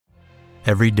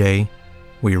Every day,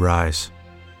 we rise,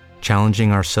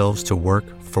 challenging ourselves to work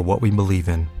for what we believe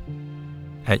in.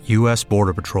 At U.S.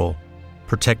 Border Patrol,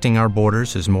 protecting our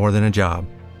borders is more than a job.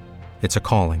 It's a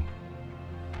calling.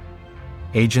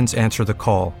 Agents answer the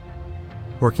call,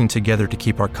 working together to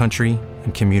keep our country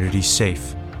and communities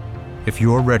safe. If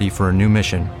you're ready for a new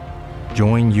mission,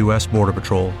 join U.S. Border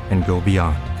Patrol and go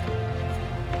beyond.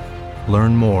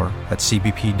 Learn more at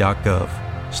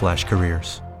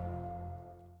cbp.gov/careers.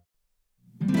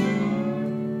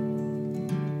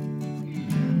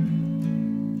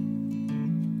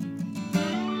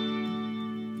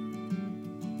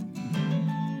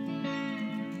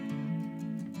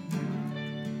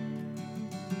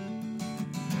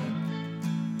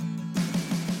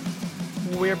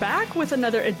 We're back with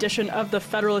another edition of the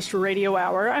Federalist Radio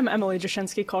Hour. I'm Emily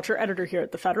Jashinsky, culture editor here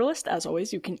at The Federalist. As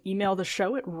always, you can email the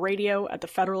show at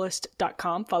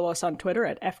radio@thefederalist.com. Follow us on Twitter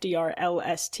at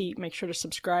FDRLST. Make sure to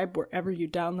subscribe wherever you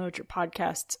download your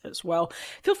podcasts as well.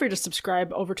 Feel free to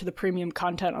subscribe over to the premium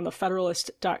content on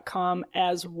thefederalist.com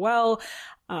as well.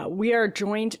 We are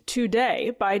joined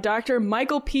today by Dr.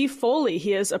 Michael P. Foley.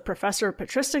 He is a professor of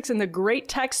patristics in the Great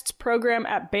Texts program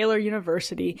at Baylor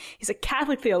University. He's a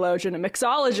Catholic theologian, a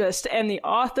mixologist, and the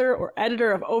author or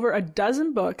editor of over a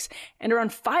dozen books and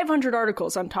around 500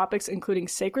 articles on topics including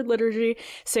sacred liturgy,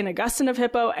 St. Augustine of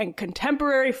Hippo, and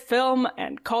contemporary film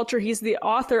and culture. He's the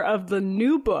author of the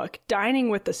new book, Dining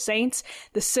with the Saints,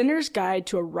 The Sinner's Guide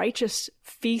to a Righteous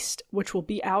Feast, which will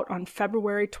be out on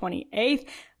February 28th.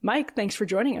 Mike, thanks for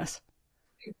joining us.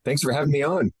 Thanks for having me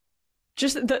on.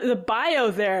 Just the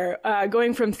bio there,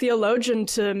 going from theologian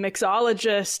to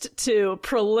mixologist to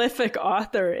prolific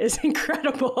author is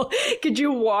incredible. Could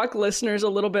you walk listeners a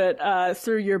little bit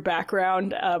through your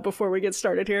background before we get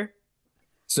started here?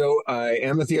 So I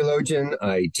am a theologian.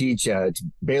 I teach at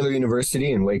Baylor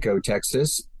University in Waco,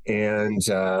 Texas. And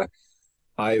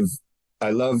I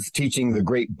love teaching the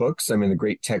great books. I'm in the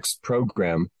Great Text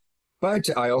program. But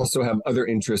I also have other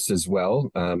interests as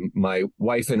well. My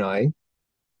wife and I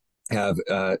have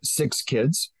 6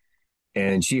 kids,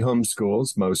 and she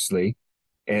homeschools mostly.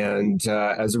 And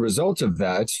as a result of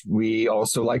that, we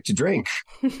also like to drink.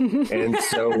 And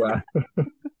so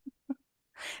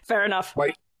fair enough.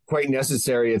 Quite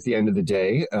necessary at the end of the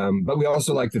day. But we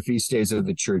also like the feast days of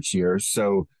the church year.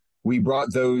 So we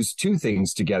brought those 2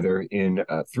 things together in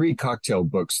 3 cocktail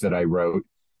books that I wrote: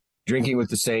 Drinking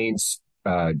with the Saints,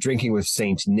 Drinking with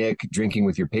Saint Nick, Drinking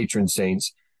with Your Patron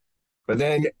Saints. But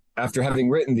then after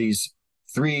having written these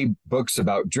 3 books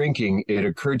about drinking, it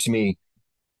occurred to me,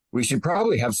 we should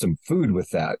probably have some food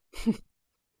with that.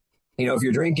 If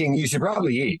you're drinking, you should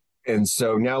probably eat. And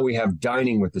so now we have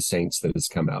Dining with the Saints that has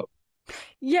come out.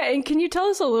 Yeah, and can you tell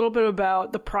us a little bit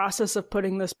about the process of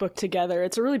putting this book together?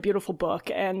 It's a really beautiful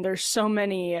book, and there's so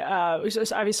many,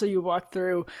 obviously you walk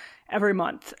through every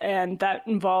month, and that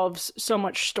involves so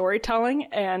much storytelling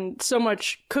and so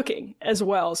much cooking as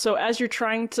well. So as you're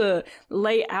trying to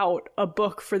lay out a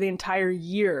book for the entire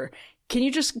year, can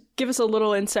you just give us a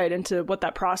little insight into what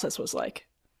that process was like?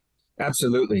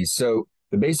 Absolutely. So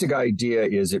the basic idea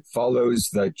is it follows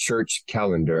the church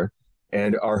calendar,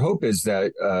 and our hope is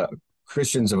that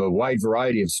Christians of a wide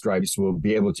variety of stripes will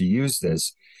be able to use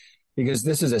this, because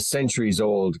this is a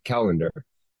centuries-old calendar.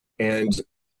 And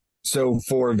so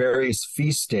for various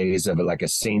feast days of like a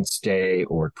Saint's Day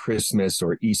or Christmas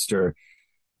or Easter,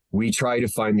 we try to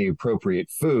find the appropriate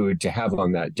food to have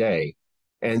on that day.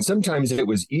 And sometimes it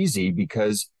was easy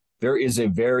because there is a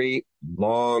very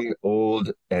long,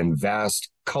 old, and vast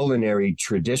culinary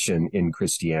tradition in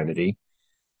Christianity.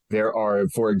 There are,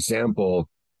 for example,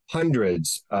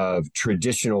 hundreds of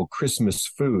traditional Christmas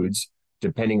foods,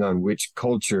 depending on which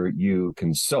culture you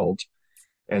consult.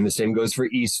 And the same goes for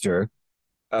Easter.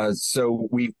 So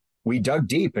we dug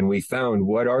deep and we found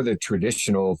what are the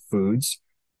traditional foods.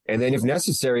 And then if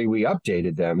necessary, we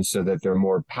updated them so that they're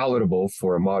more palatable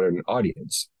for a modern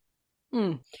audience.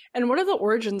 And what are the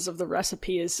origins of the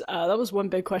recipes? That was one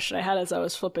big question I had as I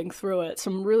was flipping through it.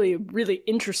 Some really, really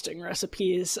interesting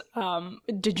recipes.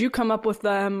 Did you come up with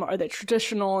them? Are they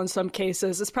traditional in some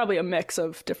cases? It's probably a mix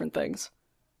of different things.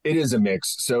 It is a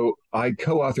mix. So I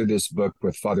co-authored this book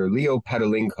with Father Leo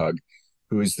Petalinkhug,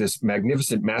 who is this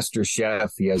magnificent master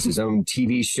chef. He has his own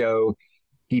TV show.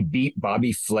 He beat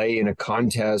Bobby Flay in a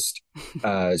contest.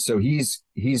 So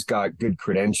he's got good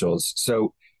credentials.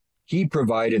 So he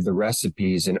provided the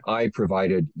recipes and I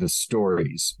provided the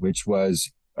stories, which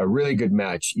was a really good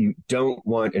match. You don't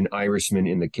want an Irishman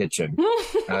in the kitchen.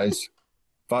 As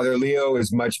Father Leo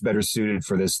is much better suited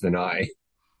for this than I.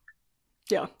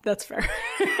 Yeah, that's fair.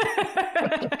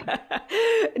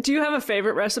 Do you have a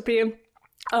favorite recipe?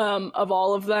 Of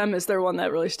all of them, is there one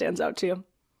that really stands out to you?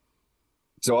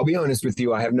 So I'll be honest with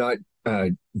you, I have not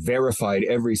verified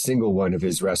every single one of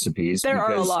his recipes. There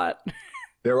are a lot.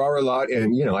 There are a lot,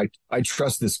 and I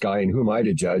trust this guy, and who am I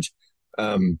to judge?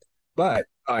 But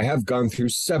I have gone through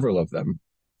several of them,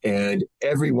 and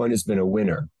every one has been a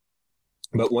winner.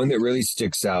 But one that really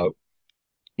sticks out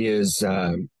is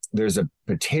there's a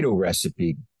potato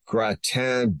recipe,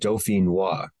 gratin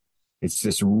dauphinois. It's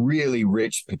this really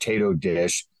rich potato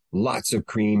dish, lots of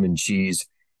cream and cheese,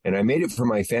 and I made it for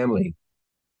my family.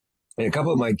 And a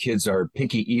couple of my kids are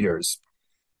picky eaters.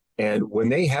 And when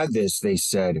they had this, they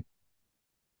said,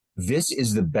 "This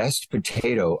is the best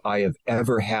potato I have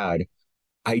ever had.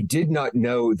 I did not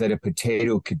know that a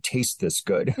potato could taste this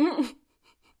good."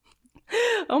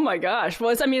 Oh my gosh. Well,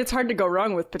 it's hard to go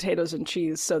wrong with potatoes and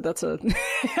cheese, so that's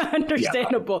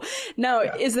understandable. Yeah. Now,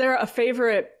 is there a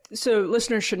favorite? So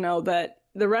listeners should know that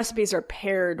the recipes are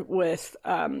paired with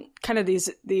kind of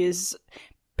these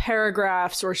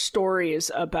paragraphs or stories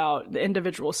about the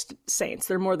individual saints.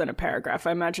 They're more than a paragraph.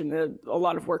 I imagine that a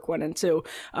lot of work went into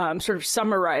sort of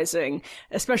summarizing,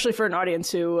 especially for an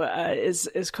audience who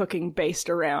is cooking based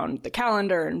around the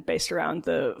calendar and based around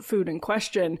the food in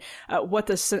question, what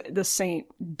the saint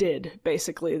did,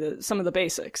 basically, some of the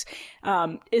basics.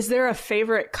 Is there a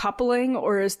favorite coupling,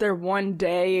 or is there one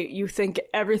day you think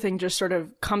everything just sort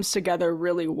of comes together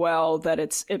really well, that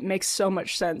it makes so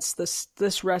much sense?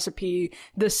 This recipe,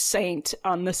 this saint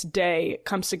on this day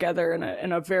comes together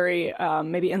in a very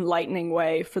maybe enlightening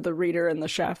way for the reader and the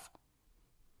chef?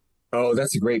 Oh,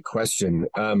 that's a great question.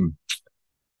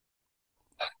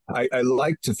 I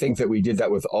like to think that we did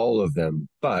that with all of them,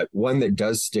 but one that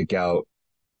does stick out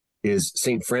is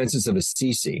St. Francis of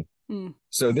Assisi.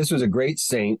 So this was a great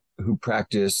saint who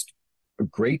practiced a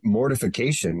great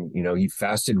mortification. He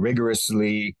fasted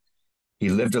rigorously. He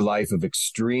lived a life of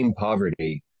extreme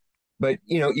poverty. But,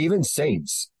 even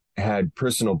saints had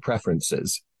personal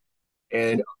preferences.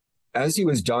 And as he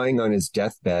was dying on his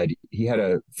deathbed, he had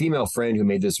a female friend who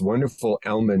made this wonderful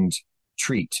almond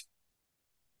treat.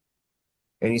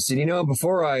 And he said,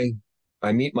 before I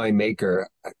meet my maker,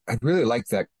 I'd really like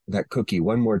that cookie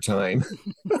one more time.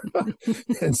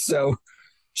 And so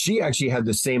she actually had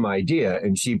the same idea,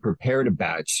 and she prepared a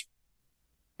batch.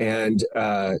 And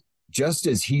just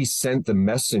as he sent the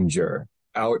messenger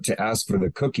out to ask for the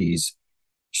cookies,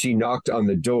 she knocked on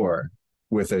the door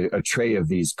with a tray of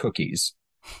these cookies.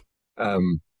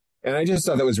 And I just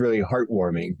thought that was really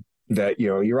heartwarming that,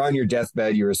 you're on your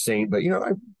deathbed, you're a saint, but,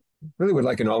 I really would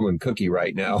like an almond cookie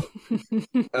right now.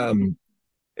 And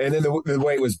then the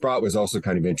way it was brought was also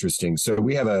kind of interesting. So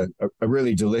we have a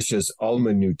really delicious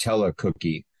almond Nutella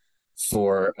cookie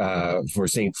for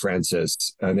St.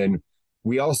 Francis. And then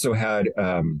we also had,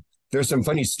 there's some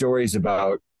funny stories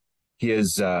about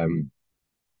his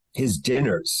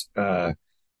dinners, that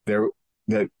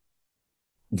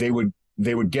they would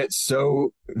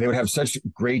have such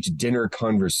great dinner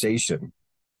conversation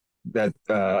that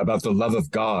about the love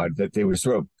of God, that they would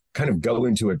sort of kind of go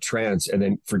into a trance and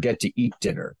then forget to eat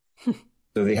dinner.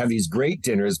 So they have these great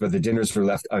dinners, but the dinners were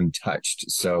left untouched.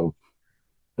 So,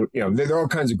 there are all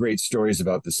kinds of great stories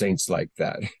about the saints like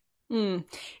that.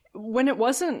 When it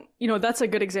wasn't, that's a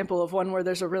good example of one where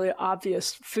there's a really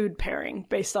obvious food pairing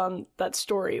based on that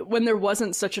story. When there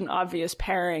wasn't such an obvious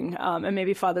pairing, and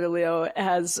maybe Father Leo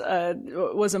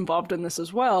was involved in this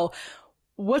as well,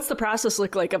 what's the process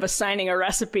look like of assigning a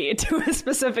recipe to a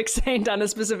specific saint on a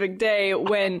specific day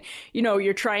when,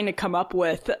 you're trying to come up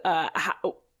with,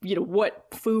 what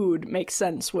food makes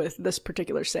sense with this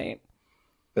particular saint?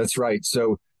 That's right.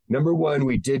 So number one,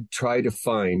 we did try to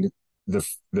find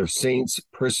the saint's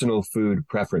personal food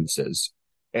preferences.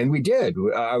 And we did.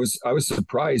 I was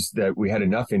surprised that we had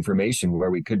enough information where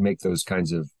we could make those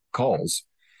kinds of calls.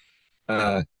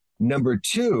 Number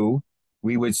two,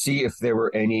 we would see if there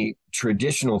were any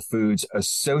traditional foods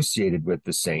associated with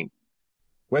the saint,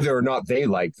 whether or not they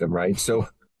liked them, right? So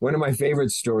one of my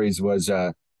favorite stories was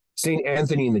St.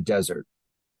 Anthony in the Desert.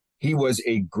 He was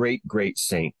a great, great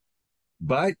saint,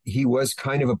 but he was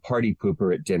kind of a party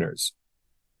pooper at dinners,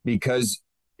 because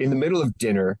in the middle of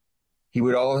dinner, he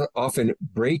would often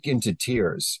break into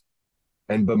tears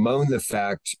and bemoan the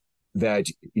fact that,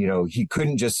 he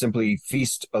couldn't just simply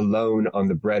feast alone on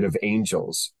the bread of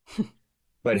angels,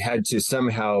 but had to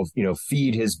somehow,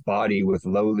 feed his body with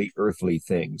lowly earthly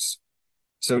things.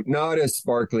 So not a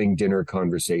sparkling dinner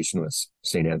conversationalist,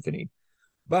 St. Anthony.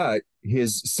 But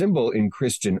his symbol in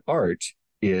Christian art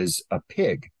is a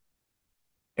pig.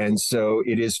 And so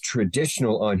it is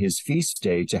traditional on his feast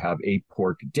day to have a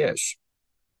pork dish.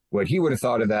 What he would have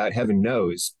thought of that, heaven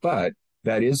knows, but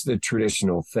that is the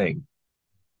traditional thing.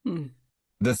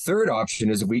 The third option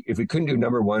is if we couldn't do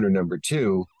number one or number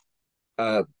two,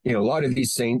 a lot of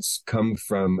these saints come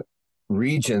from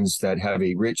regions that have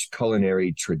a rich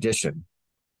culinary tradition.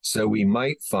 So we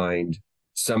might find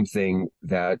something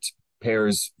that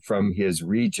pairs from his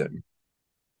region.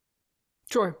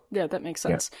 Sure. Yeah, that makes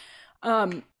sense.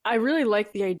 Yeah. I really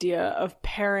like the idea of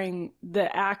pairing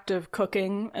the act of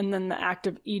cooking and then the act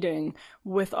of eating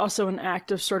with also an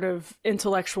act of sort of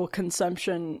intellectual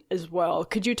consumption as well.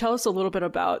 Could you tell us a little bit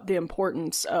about the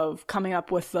importance of coming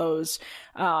up with those,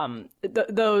 I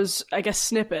guess,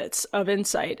 snippets of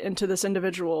insight into this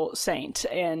individual saint?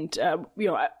 And,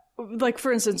 like,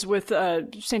 for instance, with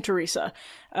St. Teresa,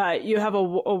 you have a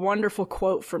wonderful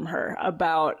quote from her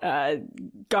about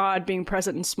God being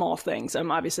present in small things. I'm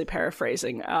obviously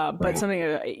paraphrasing, but something,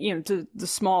 the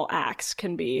small acts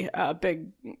can be big,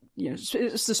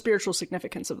 it's the spiritual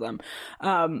significance of them.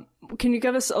 Can you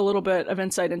give us a little bit of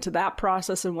insight into that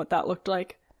process and what that looked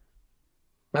like?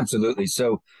 Absolutely.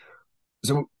 So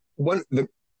the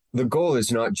goal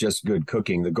is not just good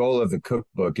cooking. The goal of the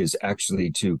cookbook is actually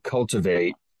to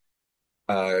cultivate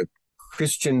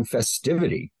Christian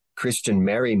festivity, Christian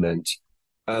merriment,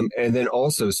 and then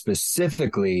also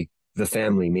specifically the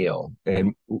family meal.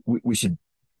 And we should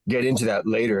get into that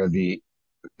later. The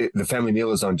family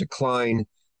meal is on decline,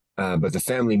 but the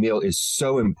family meal is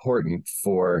so important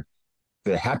for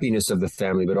the happiness of the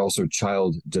family, but also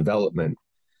child development.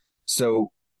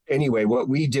 So anyway, what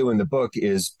we do in the book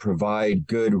is provide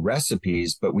good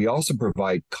recipes, but we also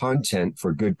provide content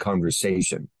for good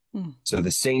conversation. So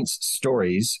the saints'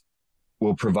 stories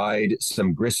will provide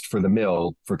some grist for the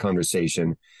mill for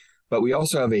conversation, but we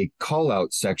also have a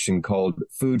call-out section called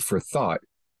Food for Thought,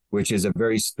 which is a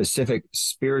very specific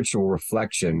spiritual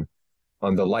reflection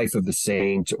on the life of the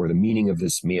saint or the meaning of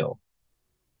this meal.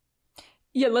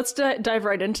 Yeah, let's dive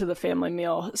right into the family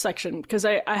meal section, because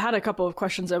I had a couple of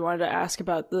questions I wanted to ask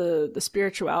about the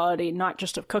spirituality, not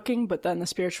just of cooking, but then the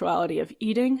spirituality of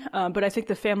eating. But I think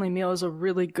the family meal is a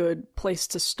really good place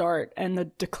to start. And the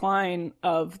decline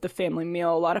of the family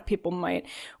meal, a lot of people might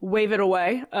wave it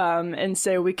away and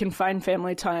say we can find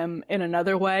family time in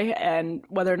another way. And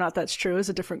whether or not that's true is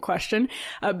a different question.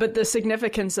 But the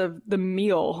significance of the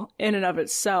meal in and of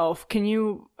itself, can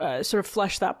you sort of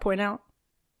flesh that point out?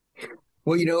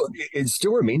 Well, it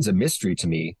still remains a mystery to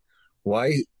me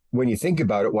why, when you think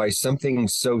about it, why something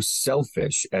so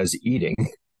selfish as eating,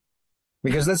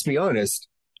 because let's be honest,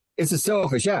 it's a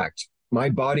selfish act.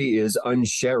 My body is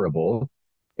unshareable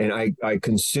and I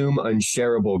consume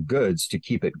unshareable goods to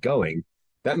keep it going.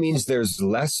 That means there's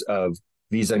less of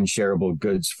these unshareable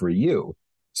goods for you.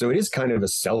 So it is kind of a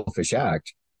selfish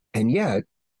act. And yet,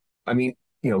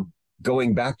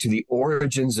 going back to the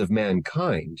origins of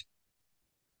mankind,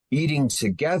 eating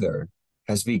together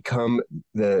has become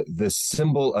the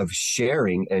symbol of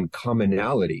sharing and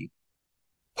commonality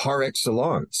par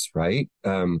excellence, right?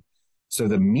 So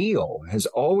the meal has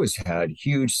always had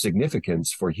huge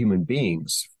significance for human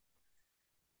beings.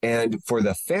 And for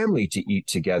the family to eat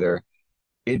together,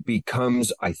 it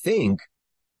becomes, I think,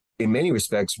 in many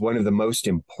respects, one of the most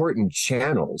important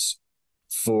channels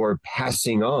for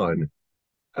passing on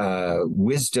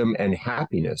wisdom and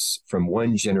happiness from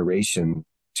one generation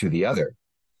to the other.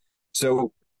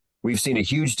 So we've seen a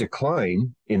huge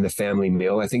decline in the family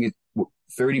meal. I think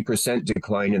 30%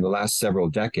 decline in the last several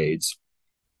decades.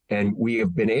 And we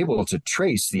have been able to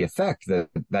trace the effect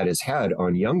that has had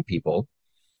on young people.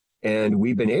 And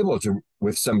we've been able to,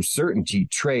 with some certainty,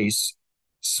 trace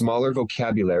smaller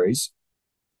vocabularies,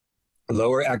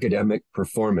 lower academic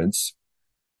performance,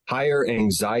 higher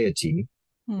anxiety,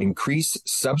 increased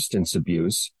substance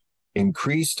abuse,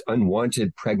 increased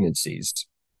unwanted pregnancies,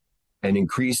 and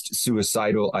increased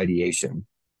suicidal ideation.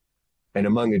 And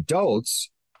among adults,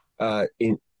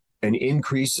 an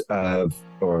increase of,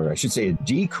 or I should say a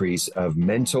decrease of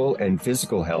mental and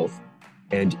physical health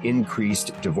and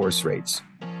increased divorce rates.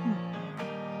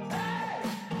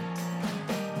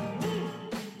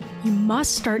 You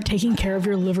must start taking care of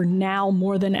your liver now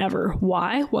more than ever.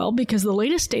 Why? Well, because the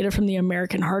latest data from the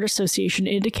American Heart Association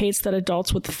indicates that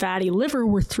adults with fatty liver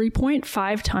were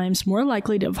 3.5 times more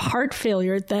likely to have heart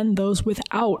failure than those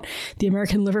without. The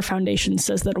American Liver Foundation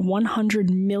says that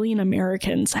 100 million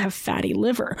Americans have fatty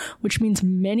liver, which means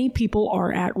many people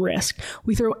are at risk.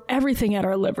 We throw everything at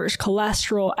our livers: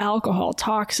 cholesterol, alcohol,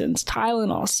 toxins,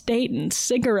 Tylenol, statins,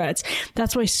 cigarettes.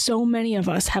 That's why so many of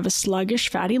us have a sluggish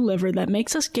fatty liver that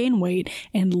makes us gain weight weight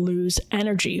and lose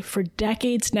energy. For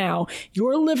decades now,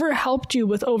 your liver helped you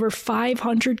with over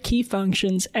 500 key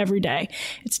functions every day.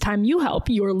 It's time you help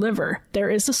your liver. There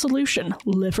is a solution,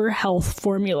 Liver Health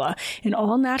Formula, an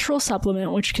all-natural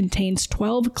supplement which contains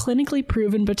 12 clinically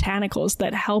proven botanicals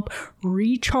that help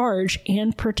recharge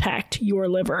and protect your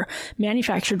liver.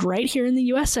 Manufactured right here in the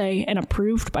USA and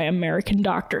approved by American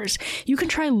doctors. You can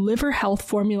try Liver Health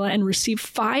Formula and receive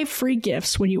 5 free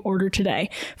gifts when you order today.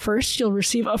 First, you'll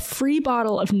receive a free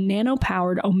bottle of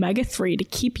nano-powered omega-3 to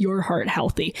keep your heart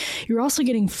healthy. You're also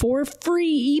getting 4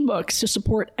 free ebooks to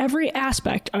support every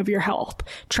aspect of your health.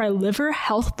 Try Liver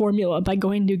Health Formula by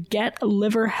going to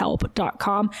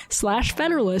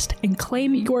getliverhelp.com/Federalist and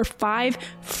claim your 5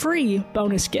 free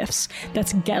bonus gifts.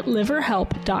 That's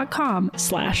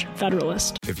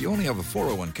getliverhelp.com/Federalist. If you only have a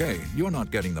 401k, you're not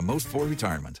getting the most for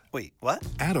retirement. Wait, what?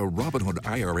 Add a Robinhood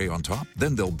IRA on top,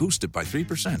 then they'll boost it by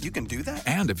 3%. You can do that?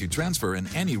 And if you transfer in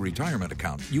any retirement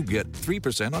account, you get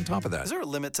 3% on top of that. Is there a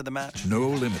limit to the match? No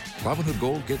limit. Robinhood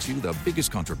Gold gets you the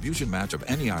biggest contribution match of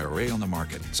any IRA on the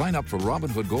market. Sign up for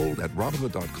Robinhood Gold at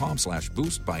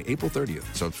Robinhood.com/boost by April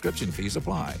 30th. Subscription fees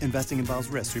apply. Investing involves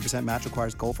risk. 3% match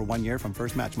requires gold for 1 year from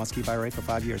first match. Must keep IRA for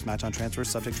 5 years. Match on transfers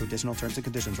subject to additional terms and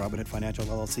conditions. Robinhood Financial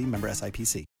LLC, member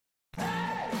SIPC.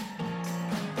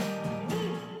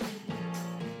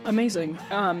 Amazing.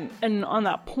 And on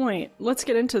that point, let's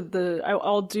get into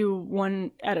I'll do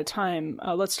one at a time.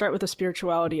 Let's start with the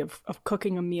spirituality of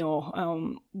cooking a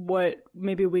meal. What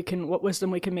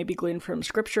wisdom we can maybe glean from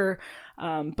scripture,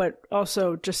 but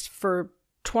also just for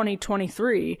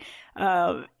 2023,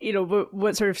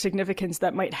 what sort of significance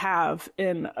that might have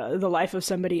in the life of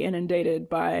somebody inundated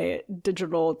by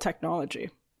digital technology.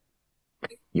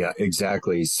 Yeah,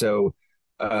 exactly. So,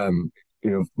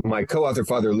 my co-author,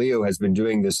 Father Leo, has been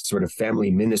doing this sort of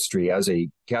family ministry as a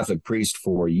Catholic priest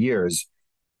for years.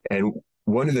 And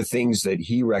one of the things that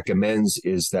he recommends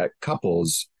is that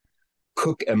couples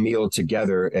cook a meal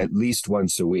together at least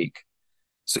once a week.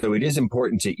 So it is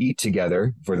important to eat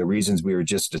together for the reasons we were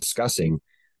just discussing,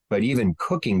 but even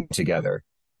cooking together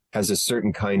has a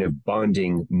certain kind of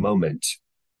bonding moment.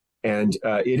 And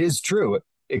it is true.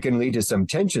 It can lead to some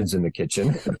tensions in the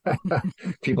kitchen.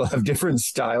 People have different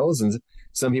styles, and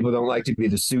some people don't like to be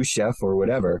the sous chef or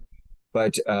whatever.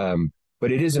 But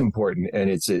it is important, and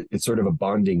it's sort of a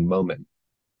bonding moment.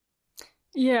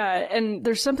 Yeah, and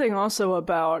there's something also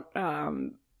about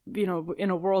in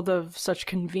a world of such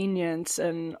convenience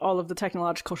and all of the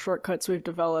technological shortcuts we've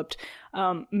developed,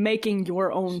 making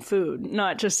your own food.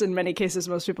 Not just in many cases,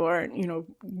 most people aren't,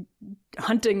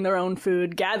 hunting their own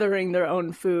food, gathering their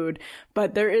own food,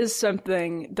 but there is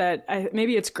something that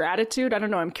maybe it's gratitude. I don't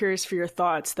know. I'm curious for your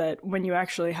thoughts that when you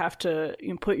actually have to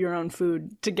put your own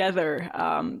food together,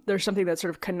 there's something that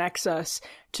sort of connects us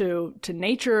to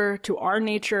nature, to our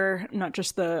nature, not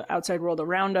just the outside world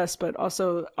around us, but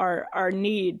also our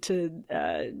need to,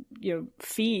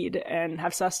 feed and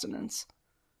have sustenance.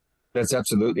 That's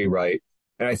absolutely right.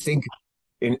 And I think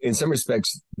in some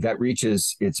respects that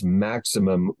reaches its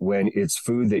maximum when it's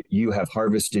food that you have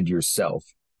harvested yourself,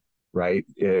 right?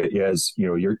 As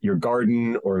your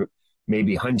garden or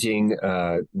maybe hunting,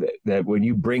 that when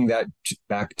you bring that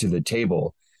back to the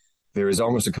table, there is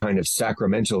almost a kind of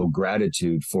sacramental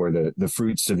gratitude for the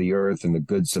fruits of the earth and the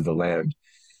goods of the land.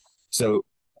 So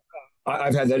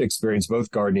I've had that experience, both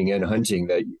gardening and hunting,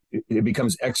 that it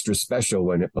becomes extra special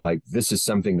when this is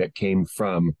something that came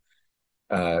from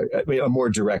a more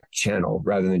direct channel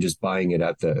rather than just buying it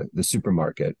at the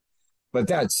supermarket. But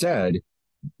that said,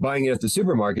 buying it at the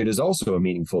supermarket is also a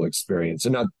meaningful experience,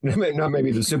 and not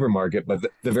maybe the supermarket, but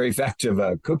the very fact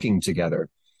of cooking together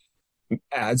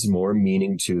adds more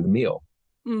meaning to the meal.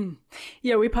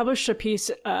 Yeah, we published a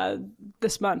piece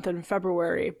this month in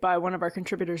February by one of our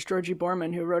contributors, Georgie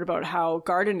Borman, who wrote about how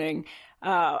gardening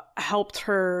helped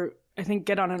her, I think,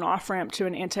 get on an off-ramp to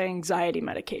an anti-anxiety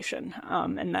medication,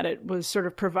 and that it was sort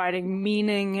of providing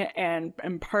meaning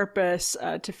and purpose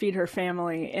to feed her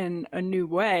family in a new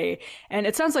way. And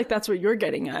it sounds like that's what you're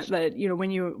getting at, that,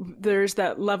 when there's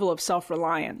that level of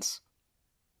self-reliance.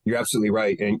 You're absolutely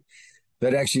right. And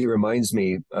that actually reminds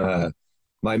me,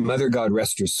 my mother, God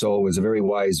rest her soul, was a very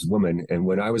wise woman. And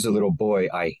when I was a little boy,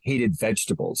 I hated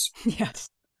vegetables. Yes.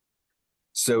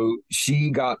 So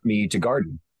she got me to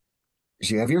garden.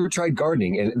 She, have you ever tried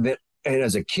gardening? And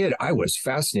as a kid, I was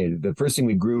fascinated. The first thing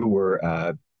we grew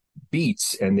were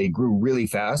beets, and they grew really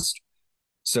fast.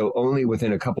 So only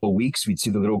within a couple of weeks, we'd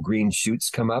see the little green shoots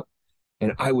come up.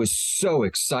 And I was so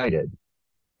excited.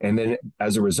 And then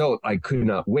as a result, I could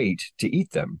not wait to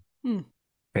eat them.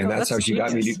 And that's how she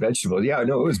got me to eat vegetables. Yeah,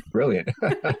 no, it was brilliant.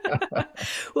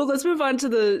 Well, let's move on to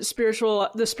the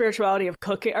spirituality of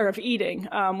cooking or of eating,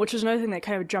 which is another thing that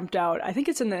kind of jumped out. I think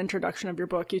it's in the introduction of your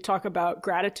book. You talk about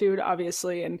gratitude,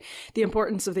 obviously, and the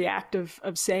importance of the act of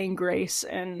saying grace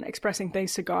and expressing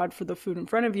thanks to God for the food in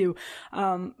front of you.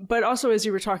 But also, as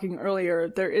you were talking earlier,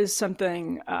 there is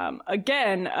something,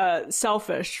 again,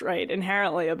 selfish, right,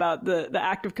 inherently about the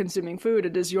act of consuming food.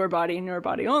 It is your body and your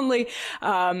body only,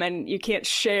 and you can't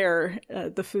share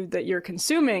the food that you're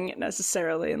consuming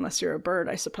necessarily, unless you're a bird,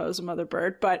 I suppose, a mother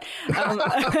bird. But other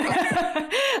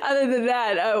than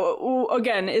that,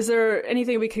 again, is there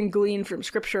anything we can glean from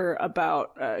Scripture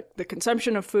about the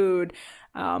consumption of food?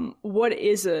 What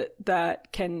is it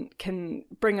that can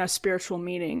bring us spiritual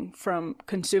meaning from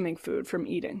consuming food, from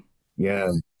eating? Yeah,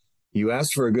 you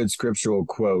asked for a good scriptural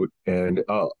quote, and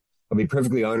I'll be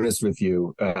perfectly honest with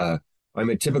you. I'm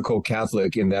a typical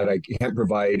Catholic in that I can't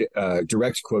provide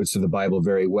direct quotes of the Bible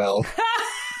very well.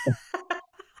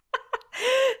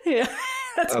 Yeah,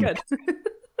 that's good.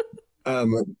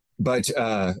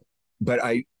 But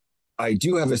I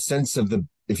do have a sense of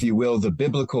if you will, the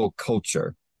biblical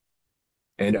culture,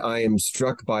 and I am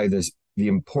struck by the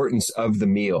importance of the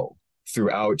meal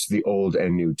throughout the Old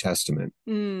and New Testament.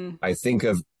 I think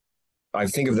of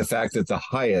the fact that the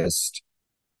highest,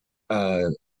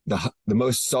 the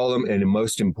most solemn and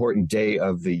most important day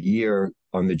of the year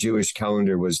on the Jewish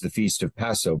calendar was the Feast of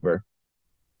Passover.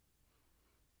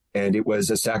 And it was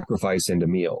a sacrifice and a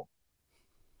meal.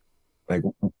 Like,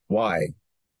 why?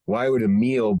 Why would a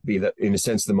meal be, in a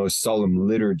sense, the most solemn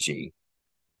liturgy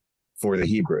for the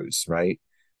Hebrews, right?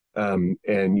 And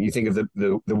you think of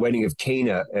the wedding of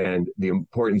Cana and the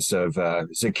importance of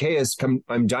Zacchaeus, come,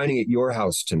 I'm dining at your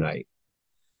house tonight.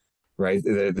 Right,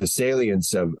 the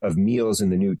salience of meals in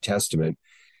the New Testament.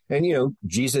 And,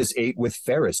 Jesus ate with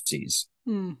Pharisees.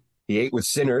 He ate with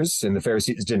sinners, and the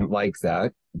Pharisees didn't like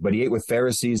that, but he ate with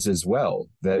Pharisees as well.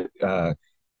 That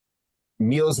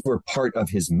meals were part of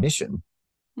his mission.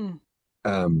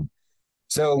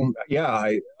 So,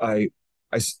 yeah, I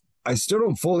still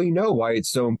don't fully know why it's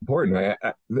so important.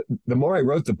 The more I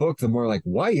wrote the book, the more like,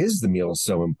 why is the meal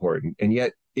so important? And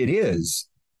yet it is.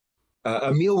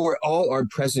 A meal where all are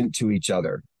present to each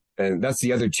other. And that's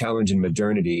the other challenge in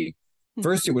modernity.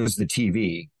 First, it was the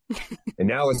TV, and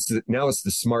now it's the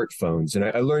smartphones. And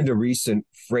I learned a recent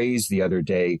phrase the other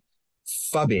day,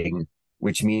 phubbing,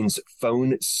 which means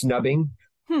phone snubbing.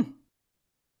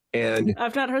 And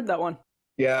I've not heard that one.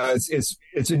 Yeah,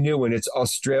 it's a new one. It's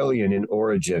Australian in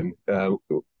origin, but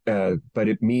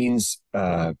it means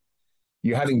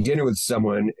you're having dinner with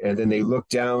someone, and then they look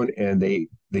down and they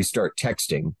start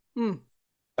texting.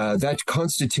 That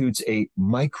constitutes a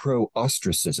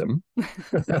micro-ostracism.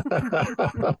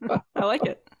 I like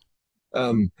it.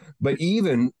 But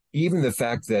even the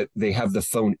fact that they have the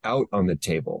phone out on the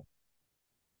table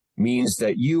means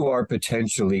that you are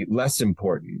potentially less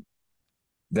important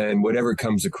than whatever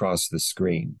comes across the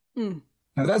screen.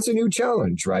 Now, that's a new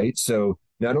challenge, right? So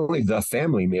not only the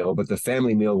family meal, but the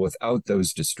family meal without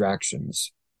those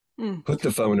distractions. Put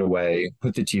the phone away,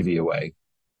 put the TV away.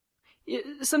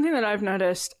 Something that I've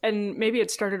noticed, and maybe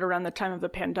it started around the time of the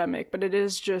pandemic, but it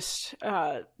is just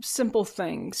simple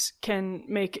things can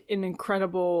make an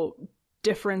incredible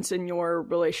difference in your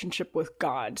relationship with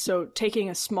God. So taking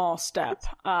a small step.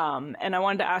 And I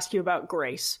wanted to ask you about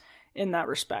grace in that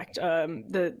respect.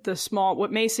 The small,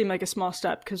 what may seem like a small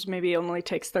step, because maybe it only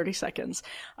takes 30 seconds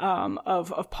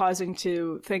of pausing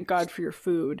to thank God for your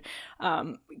food.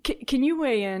 Can you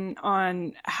weigh in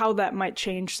on how that might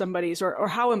change somebody's, or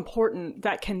how important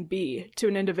that can be to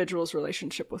an individual's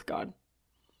relationship with God?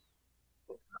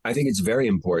 I think it's very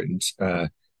important.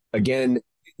 Again,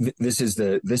 this is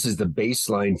the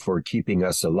baseline for keeping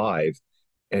us alive.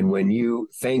 And when you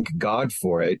thank God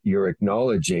for it, you're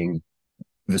acknowledging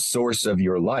the source of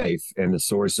your life and the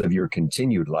source of your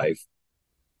continued life.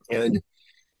 And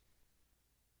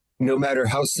no matter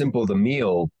how simple the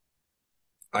meal,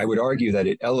 I would argue that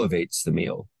it elevates the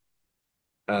meal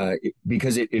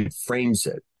because it frames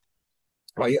it.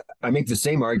 I make the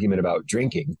same argument about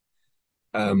drinking.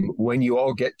 When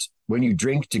you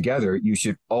drink together, you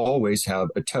should always have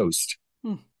a toast,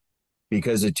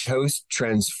 because a toast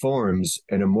transforms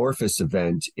an amorphous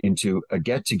event into a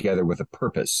get together with a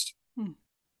purpose,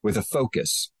 with a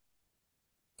focus.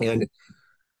 And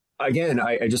again,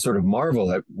 I just sort of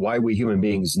marvel at why we human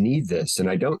beings need this. And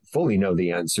I don't fully know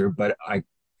the answer, but I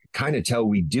kind of tell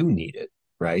we do need it,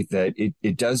 right? That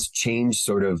it does change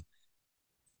sort of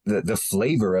the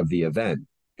flavor of the event.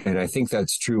 And I think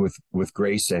that's true with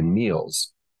grace and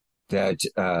meals, that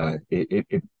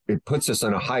it puts us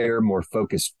on a higher, more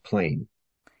focused plane.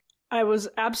 I was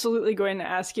absolutely going to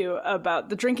ask you about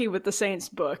the Drinking with the Saints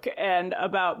book and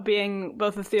about being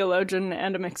both a theologian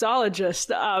and a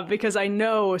mixologist, because I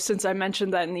know, since I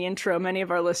mentioned that in the intro, many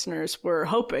of our listeners were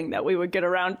hoping that we would get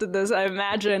around to this. I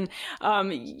imagine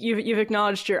you've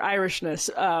acknowledged your Irishness,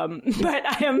 but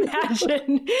I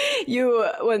imagine you,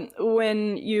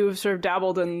 when you've sort of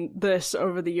dabbled in this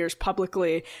over the years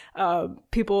publicly,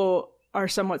 people are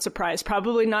somewhat surprised.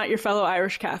 Probably not your fellow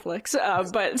Irish Catholics,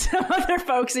 but some other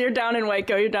folks. You're down in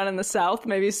Waco, you're down in the South.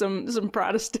 Maybe some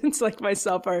Protestants like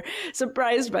myself are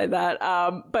surprised by that.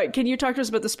 But can you talk to us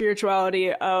about the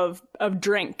spirituality of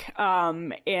drink,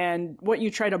 and what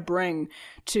you try to bring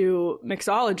to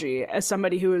mixology as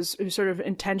somebody who's sort of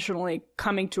intentionally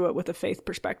coming to it with a faith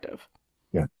perspective?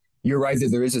 Yeah. You're right that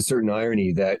there is a certain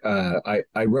irony that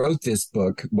I wrote this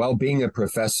book while being a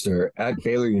professor at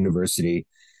Baylor University,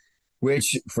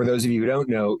 which, for those of you who don't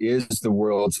know, is the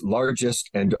world's largest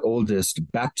and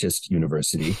oldest Baptist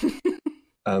university,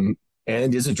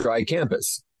 and is a dry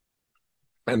campus.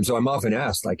 And so I'm often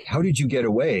asked, like, how did you get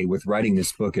away with writing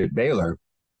this book at Baylor?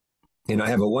 And I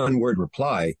have a one-word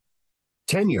reply: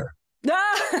 tenure.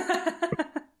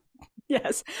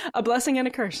 Yes, a blessing and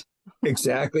a curse.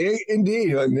 Exactly.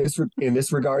 Indeed. In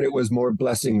this regard, it was more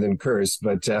blessing than curse,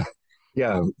 but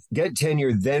yeah, get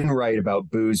tenure, then write about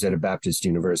booze at a Baptist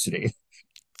university.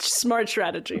 Smart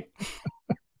strategy.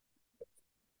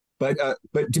 But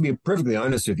to be perfectly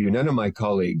honest with you, none of my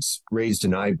colleagues raised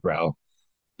an eyebrow,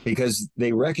 because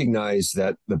they recognized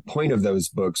that the point of those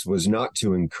books was not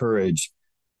to encourage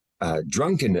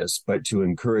drunkenness, but to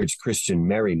encourage Christian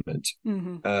merriment.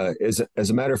 Mm-hmm. As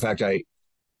a matter of fact,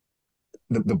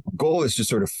 the goal is to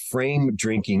sort of frame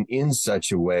drinking in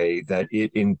such a way that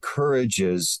it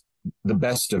encourages the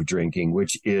best of drinking,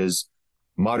 which is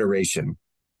moderation,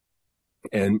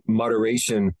 and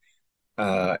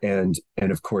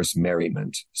of course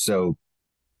merriment. So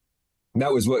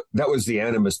that was the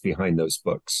animus behind those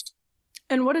books.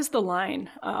 And what is the line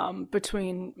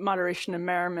between moderation and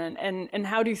merriment, and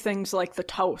how do things like the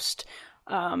toast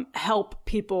help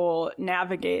people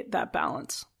navigate that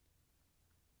balance?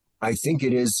 I think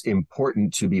it is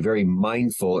important to be very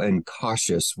mindful and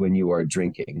cautious when you are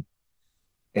drinking.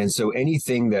 And so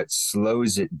anything that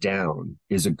slows it down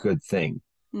is a good thing.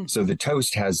 Mm. So the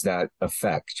toast has that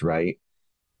effect, right?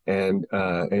 And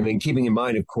then keeping in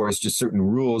mind, of course, just certain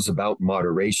rules about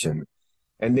moderation.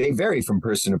 And they vary from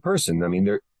person to person. I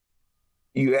mean,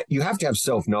 you have to have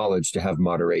self-knowledge to have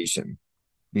moderation,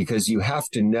 because you have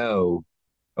to know,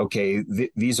 okay,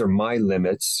 these are my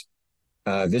limits.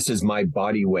 This is my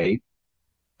body weight.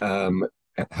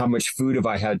 How much food have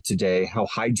I had today? How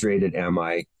hydrated am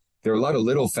I? There are a lot of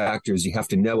little factors you have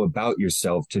to know about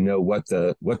yourself to know what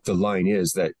the line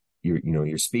is that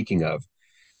you're speaking of.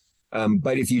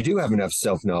 But if you do have enough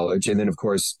self-knowledge, and then of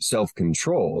course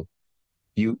self-control,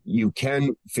 you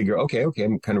can figure, okay,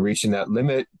 I'm kind of reaching that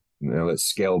limit. Let's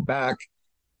scale back.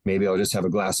 Maybe I'll just have a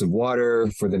glass of water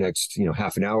for the next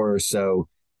half an hour or so,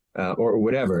 or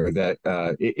whatever. That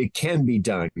it can be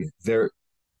done. The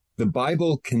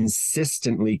Bible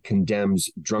consistently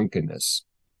condemns drunkenness,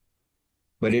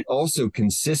 but it also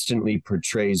consistently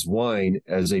portrays wine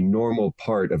as a normal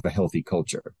part of a healthy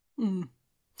culture. Mm.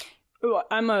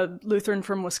 I'm a Lutheran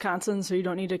from Wisconsin, so you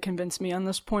don't need to convince me on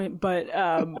this point. But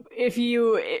if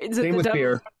you... Same with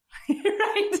beer.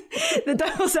 Right. The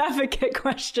devil's advocate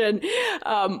question.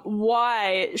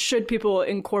 Why should people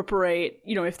incorporate,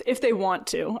 if they want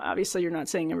to? Obviously, you're not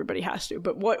saying everybody has to,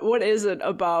 but what is it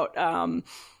about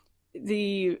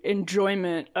the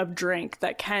enjoyment of drink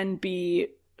that can be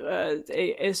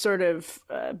a sort of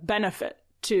benefit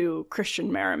to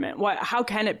Christian merriment? How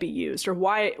can it be used, or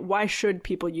why should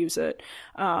people use it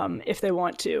if they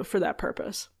want to for that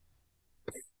purpose?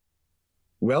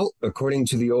 Well, according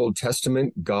to the Old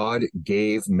Testament, God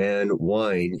gave man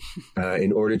wine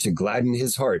in order to gladden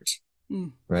his heart.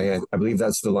 Mm. Right? I believe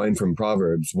that's the line from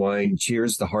Proverbs: wine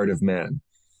cheers the heart of man.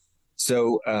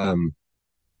 So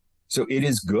it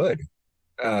is good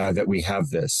that we have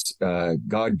this.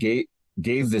 God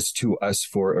gave this to us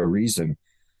for a reason.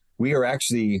 We are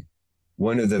actually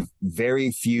one of the very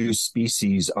few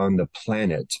species on the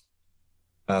planet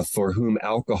for whom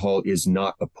alcohol is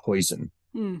not a poison.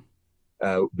 Mm.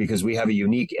 Because we have a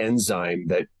unique enzyme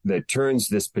that turns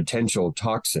this potential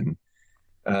toxin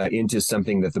into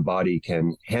something that the body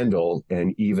can handle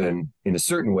and even in a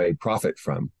certain way profit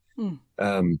from.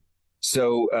 Mm.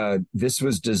 So this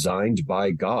was designed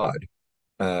by God.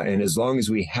 And as long as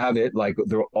we have it, like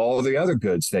all the other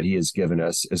goods that he has given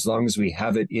us, as long as we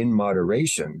have it in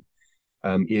moderation,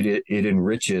 it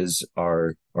enriches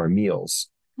our meals.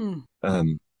 Hmm.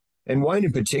 And wine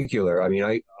in particular, I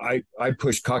mean, I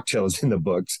push cocktails in the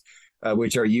books,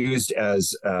 which are used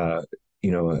as,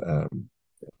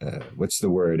 what's the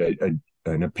word?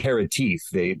 An aperitif.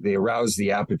 They arouse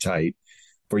the appetite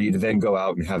for you to then go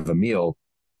out and have a meal.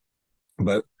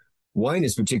 But wine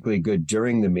is particularly good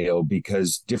during the meal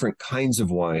because different kinds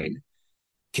of wine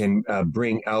can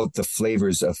bring out the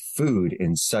flavors of food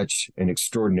in such an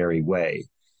extraordinary way.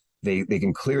 They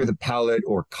can clear the palate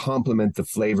or complement the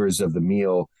flavors of the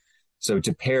meal. So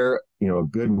to pair, a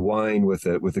good wine with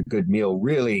a good meal,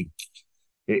 really,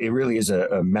 it really is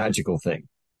a magical thing.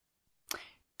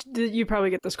 You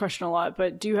probably get this question a lot,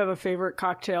 but do you have a favorite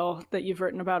cocktail that you've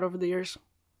written about over the years?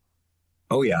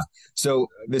 Oh, yeah. So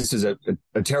this is a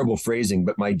terrible phrasing,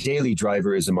 but my daily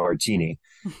driver is a martini.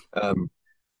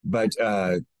 But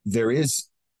there is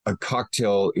a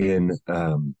cocktail in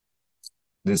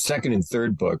the second and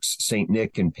third books, St.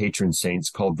 Nick and Patron Saints,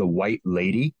 called the White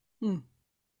Lady.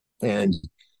 And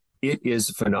it is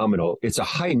phenomenal. It's a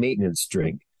high maintenance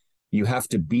drink. You have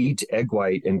to beat egg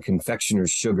white and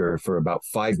confectioner's sugar for about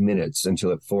 5 minutes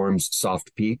until it forms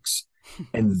soft peaks.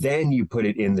 And then you put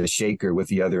it in the shaker with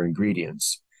the other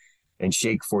ingredients and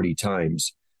shake 40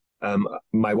 times.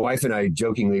 My wife and I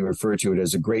jokingly refer to it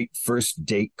as a great first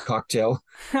date cocktail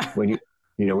when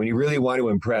you really want to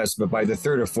impress, but by the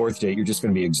third or fourth date, you're just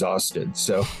going to be exhausted.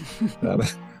 So,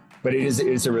 but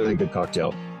it's a really good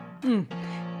cocktail.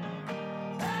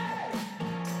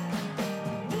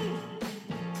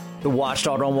 The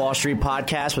Watchdog on Wall Street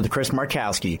podcast with Chris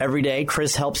Markowski. Every day,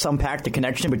 Chris helps unpack the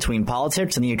connection between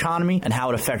politics and the economy and how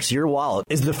it affects your wallet.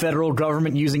 Is the federal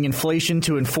government using inflation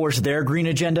to enforce their green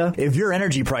agenda? If your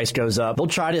energy price goes up, they'll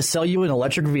try to sell you an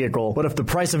electric vehicle. But if the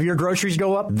price of your groceries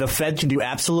go up, the Fed can do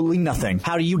absolutely nothing.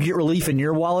 How do you get relief in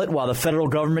your wallet while the federal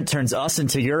government turns us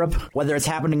into Europe? Whether it's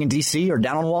happening in D.C. or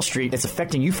down on Wall Street, it's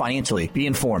affecting you financially. Be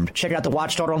informed. Check out the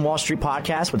Watchdog on Wall Street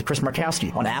podcast with Chris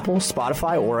Markowski on Apple,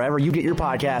 Spotify, or wherever you get your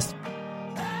podcasts.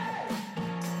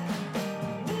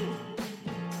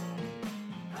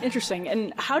 Interesting.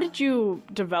 And how did you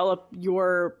develop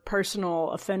your personal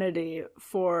affinity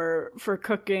for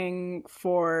cooking,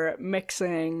 for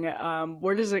mixing?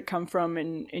 Where does it come from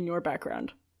in your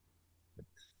background?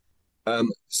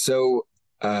 So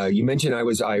you mentioned I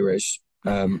was Irish.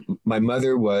 My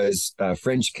mother was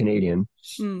French Canadian.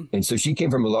 And so she came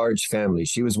from a large family.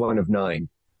 She was one of 9.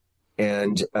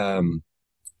 And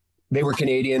they were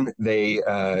Canadian.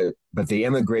 But they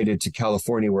emigrated to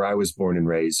California, where I was born and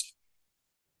raised.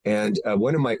 And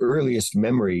one of my earliest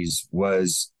memories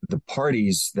was the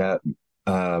parties that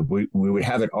we would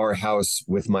have at our house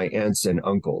with my aunts and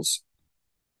uncles.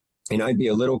 And I'd be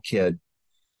a little kid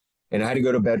and I had to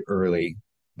go to bed early,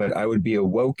 but I would be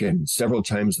awoken several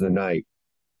times in the night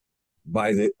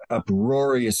by the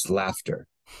uproarious laughter.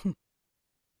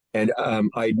 And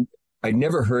I'd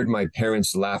never heard my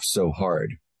parents laugh so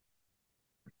hard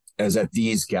as at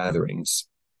these gatherings.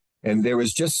 And there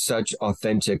was just such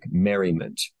authentic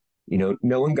merriment.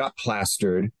 No one got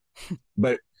plastered,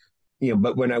 but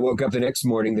when I woke up the next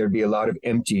morning, there'd be a lot of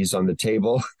empties on the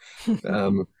table.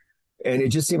 And it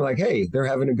just seemed like, hey, they're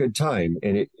having a good time.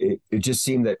 And it just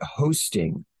seemed that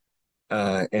hosting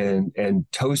and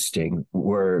toasting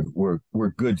were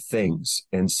good things.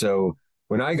 And so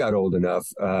when I got old enough,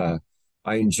 I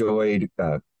enjoyed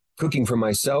cooking for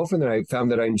myself. And then I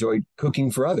found that I enjoyed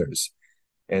cooking for others.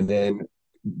 And then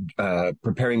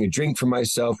preparing a drink for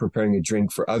myself, preparing a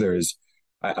drink for others.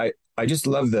 I just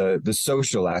love the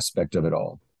social aspect of it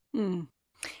all.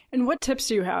 And what tips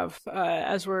do you have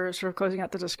as we're sort of closing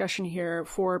out the discussion here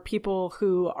for people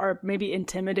who are maybe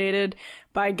intimidated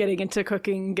by getting into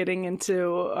cooking, getting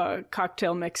into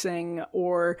cocktail mixing,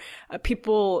 or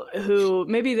people who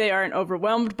maybe they aren't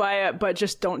overwhelmed by it, but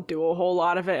just don't do a whole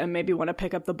lot of it and maybe want to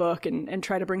pick up the book and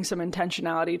try to bring some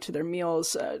intentionality to their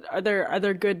meals? Are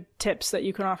there good tips that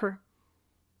you can offer?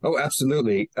 Oh,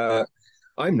 absolutely.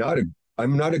 I'm not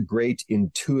a great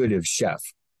intuitive chef,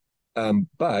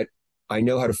 but I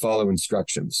know how to follow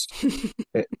instructions.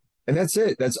 And that's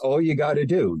it. That's all you got to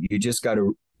do. You just got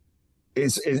to,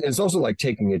 it's also like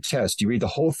taking a test. You read the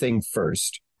whole thing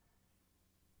first,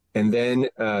 and then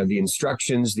the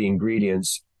instructions, the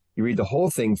ingredients, you read the whole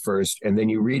thing first, and then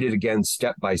you read it again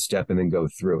step by step and then go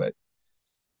through it.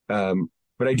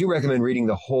 But I do recommend reading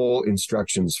the whole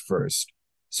instructions first,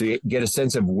 so you get a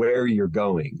sense of where you're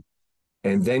going,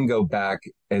 and then go back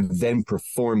and then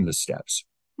perform the steps.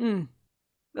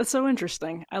 That's so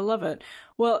interesting. I love it.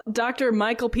 Well, Dr.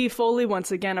 Michael P. Foley,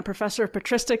 once again, a professor of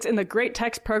patristics in the Great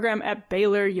Text program at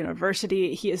Baylor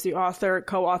University. He is the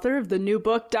co-author of the new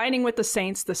book, Dining with the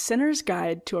Saints, The Sinner's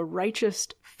Guide to a Righteous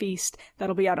Feast.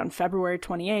 That'll be out on February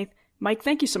 28th. Mike,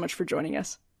 thank you so much for joining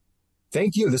us.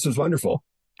 Thank you. This was wonderful.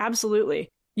 Absolutely.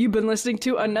 You've been listening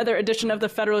to another edition of the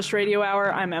Federalist Radio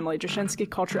Hour. I'm Emily Jashinsky,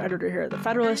 culture editor here at The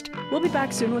Federalist. We'll be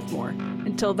back soon with more.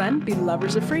 Until then, be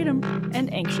lovers of freedom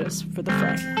and anxious for the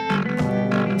fray.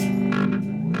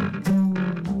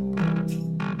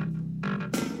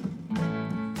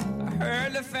 I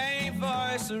heard the faint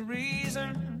voice of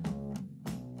reason,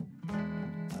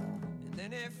 and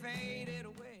then it faded.